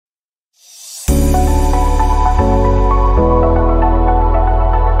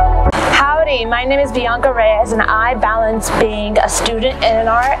My name is Bianca Reyes, and I balance being a student and an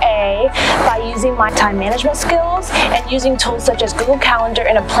RA by using my time management skills and using tools such as Google Calendar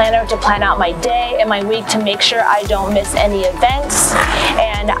and a planner to plan out my day and my week to make sure I don't miss any events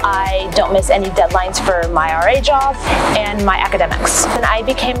and I don't miss any deadlines for my RA job and my academics. And I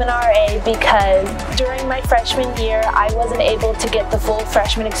became an RA because during my freshman year, I wasn't able to get the full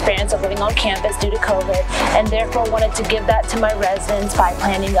freshman experience of living on campus due to COVID, and therefore wanted to give that to my residents by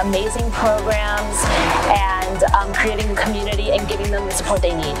planning amazing programs and creating a community and giving them the support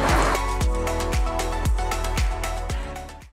they need.